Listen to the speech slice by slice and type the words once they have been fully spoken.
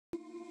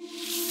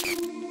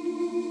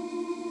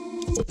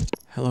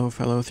Hello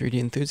fellow 3D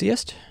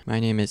enthusiast, my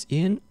name is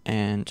Ian,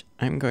 and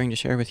I'm going to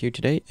share with you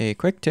today a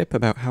quick tip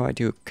about how I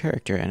do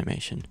character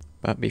animation.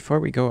 But before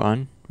we go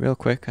on, real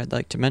quick, I'd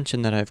like to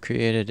mention that I've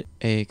created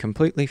a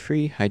completely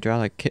free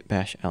hydraulic kit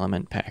bash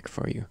element pack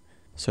for you.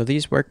 So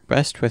these work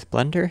best with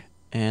Blender,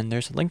 and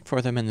there's a link for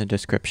them in the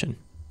description.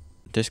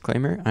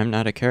 Disclaimer, I'm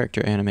not a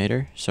character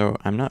animator, so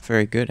I'm not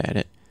very good at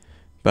it,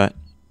 but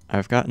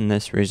I've gotten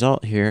this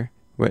result here,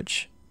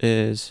 which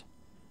is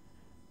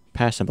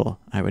passable,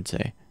 I would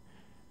say.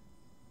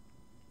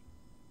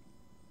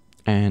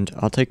 And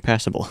I'll take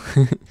passable.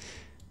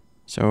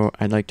 So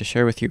I'd like to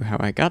share with you how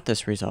I got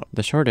this result.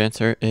 The short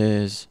answer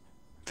is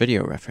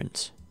video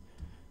reference.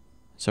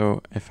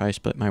 So if I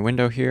split my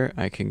window here,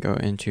 I can go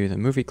into the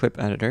movie clip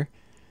editor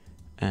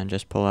and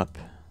just pull up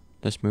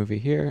this movie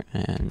here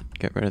and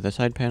get rid of the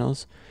side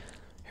panels.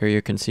 Here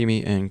you can see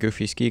me in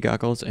goofy ski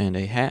goggles and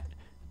a hat,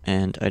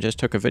 and I just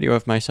took a video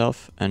of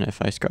myself, and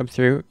if I scrub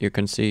through, you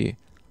can see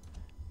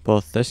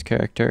both this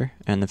character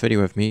and the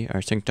video of me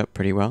are synced up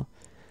pretty well.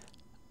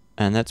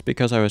 And that's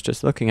because I was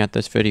just looking at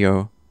this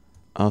video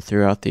all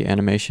throughout the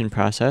animation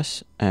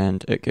process,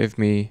 and it gave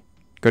me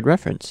good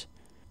reference.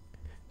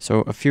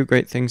 So a few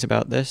great things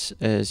about this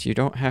is you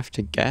don't have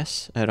to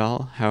guess at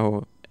all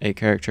how a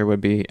character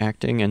would be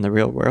acting in the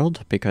real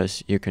world,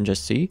 because you can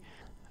just see.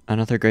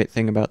 Another great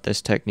thing about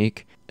this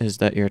technique is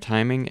that your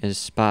timing is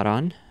spot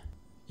on.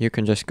 You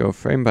can just go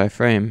frame by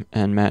frame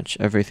and match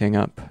everything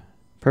up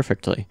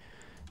perfectly.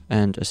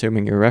 And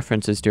assuming your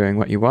reference is doing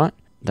what you want,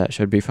 that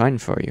should be fine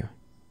for you.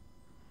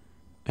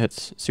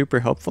 It's super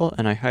helpful,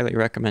 and I highly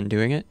recommend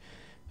doing it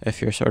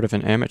if you're sort of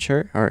an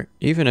amateur, or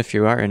even if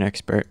you are an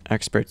expert.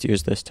 Experts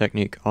use this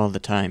technique all the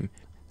time,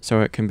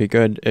 so it can be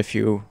good if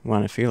you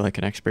want to feel like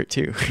an expert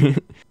too.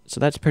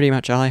 So that's pretty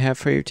much all I have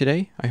for you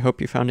today. I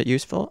hope you found it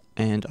useful,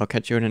 and I'll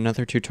catch you in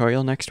another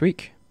tutorial next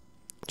week.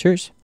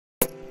 Cheers!